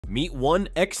Meet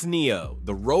 1X Neo,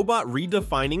 the robot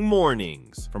redefining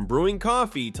mornings. From brewing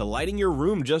coffee to lighting your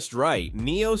room just right,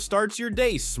 Neo starts your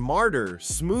day smarter,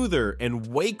 smoother, and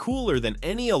way cooler than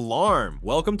any alarm.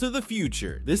 Welcome to the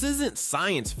future. This isn't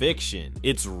science fiction,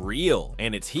 it's real,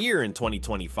 and it's here in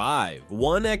 2025.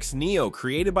 1X Neo,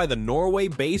 created by the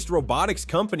Norway-based robotics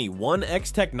company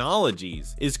 1X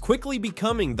Technologies, is quickly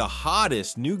becoming the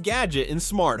hottest new gadget in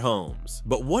smart homes.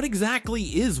 But what exactly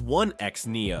is 1X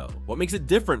Neo? What makes it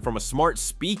different from a smart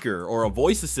speaker or a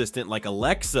voice assistant like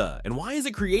Alexa? And why is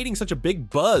it creating such a big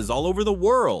buzz all over the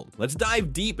world? Let's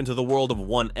dive deep into the world of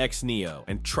 1X Neo,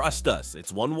 and trust us,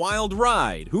 it's one wild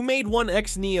ride. Who made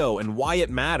 1X Neo and why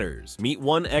it matters? Meet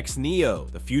 1X Neo,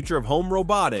 the future of home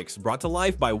robotics brought to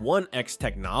life by 1X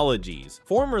Technologies,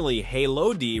 formerly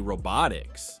Halodi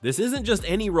Robotics. This isn't just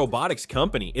any robotics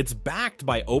company, it's backed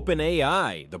by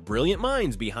OpenAI, the brilliant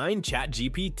minds behind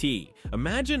ChatGPT.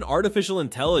 Imagine artificial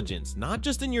intelligence not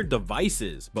just in your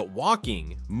devices, but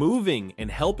walking, moving, and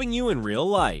helping you in real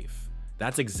life.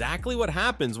 That's exactly what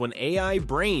happens when AI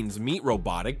brains meet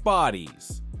robotic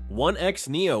bodies. 1X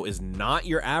Neo is not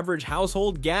your average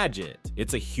household gadget.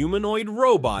 It's a humanoid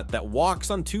robot that walks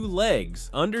on two legs,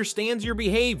 understands your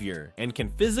behavior, and can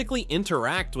physically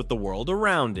interact with the world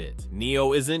around it.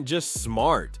 Neo isn't just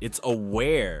smart, it's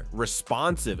aware,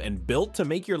 responsive, and built to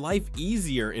make your life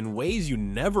easier in ways you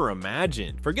never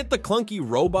imagined. Forget the clunky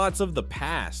robots of the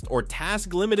past or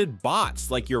task-limited bots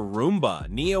like your Roomba.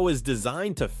 Neo is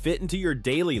designed to fit into your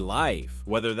daily life,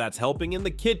 whether that's helping in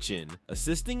the kitchen,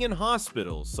 assisting in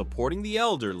hospitals, supporting the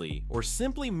elderly, or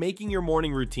simply making your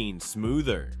morning routine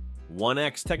smoother.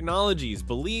 1X Technologies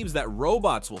believes that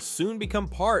robots will soon become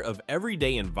part of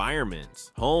everyday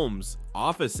environments, homes,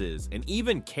 offices, and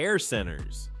even care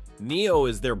centers. Neo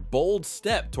is their bold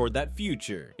step toward that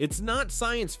future. It's not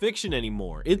science fiction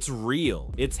anymore, it's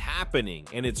real, it's happening,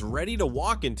 and it's ready to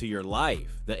walk into your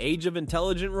life. The age of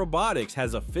intelligent robotics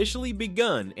has officially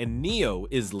begun, and Neo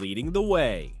is leading the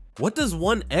way. What does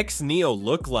 1X Neo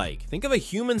look like? Think of a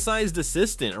human-sized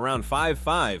assistant around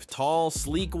 5'5", tall,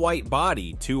 sleek white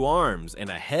body, 2 arms, and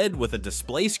a head with a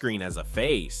display screen as a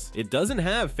face. It doesn't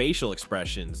have facial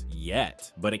expressions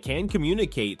yet, but it can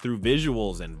communicate through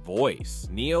visuals and voice.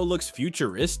 Neo looks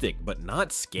futuristic, but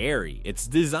not scary. Its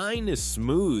design is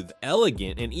smooth,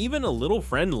 elegant, and even a little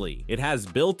friendly. It has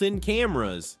built-in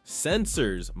cameras,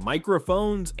 sensors,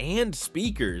 microphones, and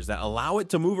speakers that allow it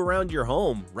to move around your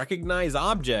home, recognize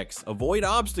objects, avoid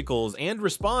obstacles, and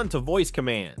respond to voice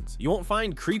commands. You won't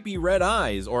find creepy red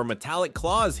eyes or metallic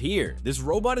claws here. This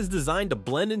robot is designed to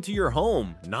blend into your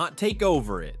home, not take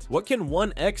over it. What can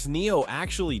 1X Neo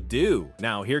actually do?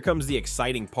 Now here comes the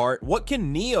exciting part. What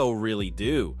can Neo really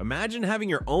do? Imagine having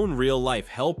your own real-life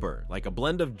helper, like a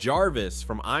blend of Jarvis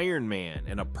from Iron Man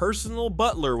and a personal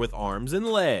butler with arms and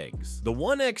legs. The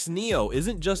 1X Neo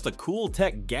isn't just a cool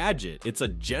tech gadget, it's a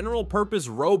general-purpose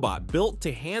robot built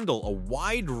to handle a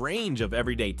wide range of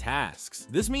everyday tasks.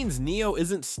 This means Neo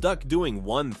isn't stuck doing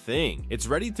one thing. It's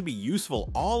ready to be useful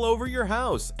all over your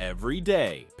house every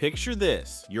day. Picture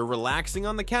this: you're relaxing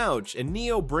on the couch and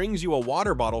Neo brings you a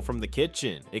water bottle from the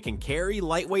kitchen. It can carry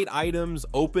lightweight items,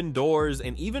 open doors,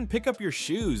 and even pick up your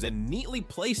shoes and neatly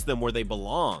place them where they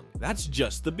belong. That's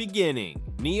just the beginning.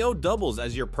 Neo doubles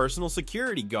as your personal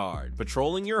security guard,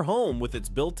 patrolling your home with its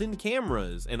built-in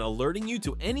cameras and alerting you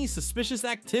to any suspicious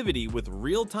activity with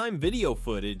real-time video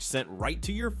footage sent right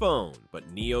to your phone.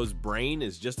 But Neo's brain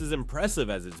is just as impressive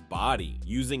as its body.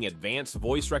 Using advanced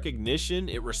voice recognition,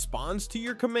 it responds to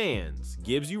your commands,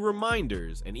 gives you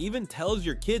reminders, and even tells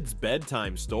your kids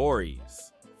bedtime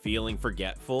stories. Feeling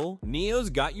forgetful? Neo's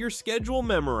got your schedule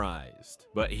memorized.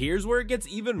 But here's where it gets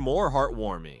even more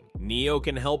heartwarming. Neo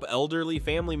can help elderly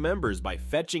family members by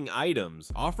fetching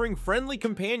items, offering friendly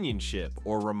companionship,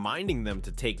 or reminding them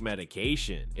to take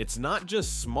medication. It's not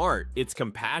just smart, it's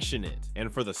compassionate.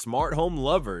 And for the smart home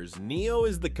lovers, Neo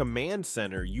is the command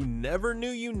center you never knew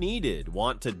you needed.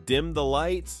 Want to dim the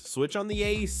lights, switch on the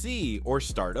AC, or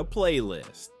start a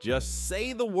playlist? Just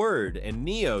say the word and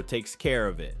Neo takes care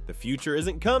of it. The future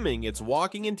isn't coming, it's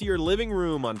walking into your living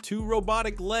room on 2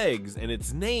 robotic legs, and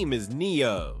its name is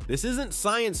Neo. This isn't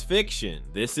science fiction,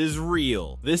 this is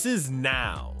real, this is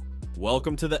now.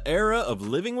 Welcome to the era of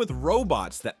living with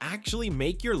robots that actually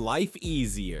make your life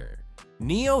easier.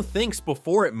 Neo thinks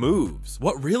before it moves.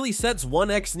 What really sets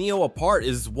 1X Neo apart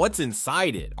is what's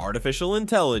inside it: artificial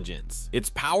intelligence. It's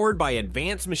powered by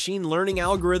advanced machine learning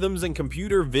algorithms and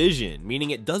computer vision, meaning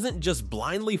it doesn't just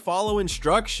blindly follow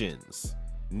instructions.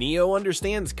 Neo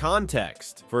understands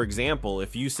context. For example,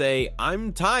 if you say,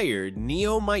 "I'm tired,"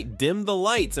 Neo might dim the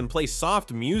lights and play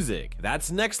soft music.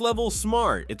 That's next level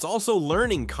smart. It's also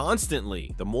learning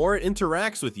constantly. The more it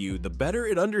interacts with you, the better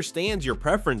it understands your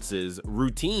preferences,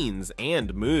 routines,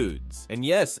 and moods. And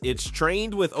yes, it's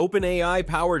trained with OpenAI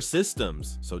powered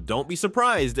systems, so don't be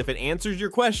surprised if it answers your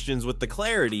questions with the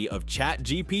clarity of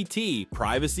ChatGPT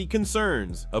privacy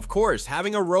concerns. Of course,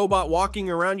 having a robot walking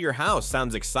around your house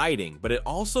sounds exciting, but it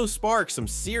also sparks some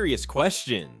serious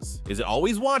questions. Is it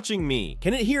always watching me?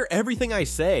 Can it hear everything I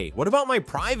say? What about my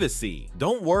privacy?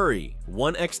 Don't worry,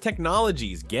 1X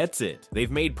Technologies gets it.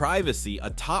 They've made privacy a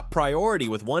top priority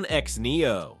with 1X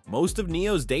Neo. Most of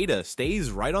Neo's data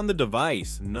stays right on the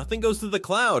device. Nothing goes to the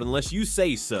cloud unless you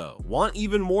say so. Want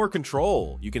even more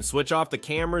control? You can switch off the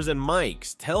cameras and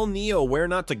mics, tell Neo where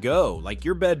not to go, like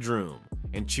your bedroom,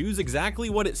 and choose exactly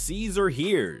what it sees or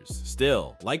hears.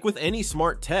 Still, like with any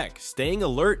smart tech, staying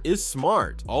alert is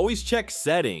smart. Always check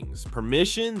settings,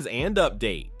 permissions, and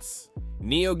updates.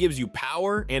 Neo gives you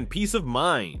power and peace of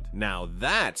mind. Now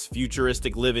that's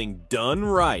futuristic living done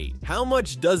right. How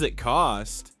much does it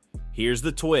cost? Here's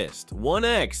the twist.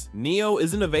 1X Neo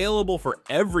isn't available for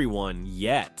everyone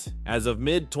yet. As of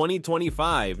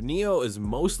mid-2025, Neo is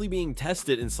mostly being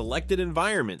tested in selected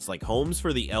environments like homes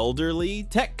for the elderly,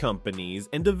 tech companies,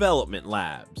 and development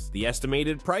labs. The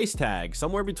estimated price tag,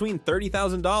 somewhere between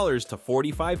 $30,000 to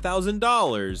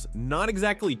 $45,000, not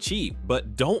exactly cheap,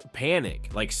 but don't panic.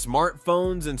 Like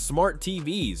smartphones and smart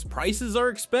TVs, prices are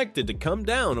expected to come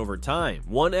down over time.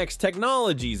 1X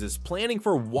Technologies is planning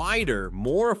for wider,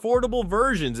 more affordable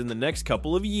versions in the next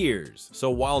couple of years. So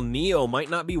while Neo might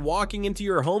not be walking into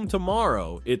your home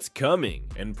tomorrow, it's coming,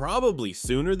 and probably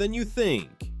sooner than you think.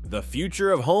 The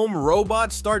future of home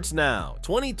robots starts now.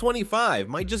 2025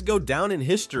 might just go down in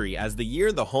history as the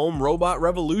year the home robot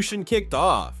revolution kicked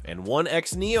off, and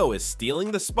 1X Neo is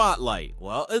stealing the spotlight.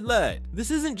 Well,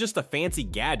 this isn't just a fancy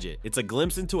gadget, it's a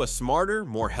glimpse into a smarter,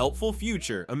 more helpful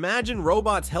future. Imagine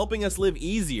robots helping us live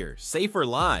easier, safer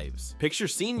lives. Picture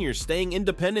seniors staying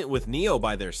independent with Neo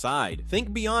by their side.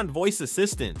 Think beyond voice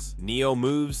assistants. Neo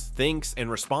moves, thinks,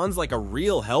 and responds like a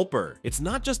real helper. It's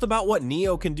not just about what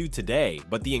Neo can do today,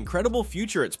 but the incredible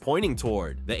future it's pointing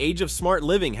toward. The age of smart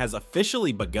living has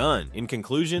officially begun. In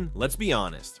conclusion, let's be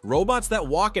honest. Robots that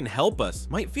walk and help us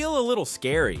might feel a little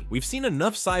scary. We've seen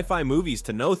enough sci-fi movies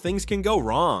to know things can go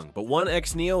wrong, but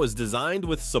 1X Neo is designed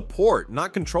with support,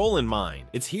 not control in mind.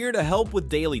 It's here to help with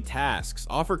daily tasks,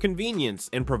 offer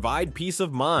convenience, and provide peace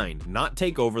of mind, not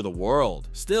take over the world.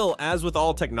 Still, as with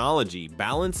all technology,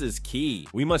 balance is key.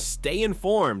 We must stay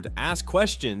informed, ask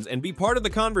questions, and be part of the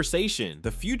conversation.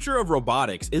 The future of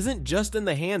robotics isn't just in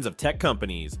the hands of tech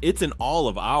companies, it's in all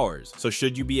of ours. So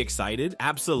should you be excited?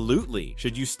 Absolutely.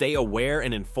 Should you stay aware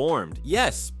and informed?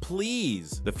 Yes,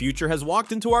 please. The future has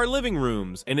walked into our living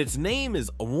rooms, and its name is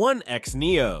 1X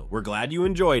Neo. We're glad you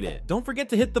enjoyed it. Don't forget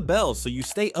to hit the bell so you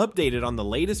stay updated on the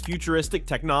latest futuristic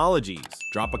technologies.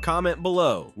 Drop a comment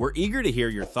below. We're eager to hear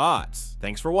your thoughts.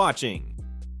 Thanks for watching.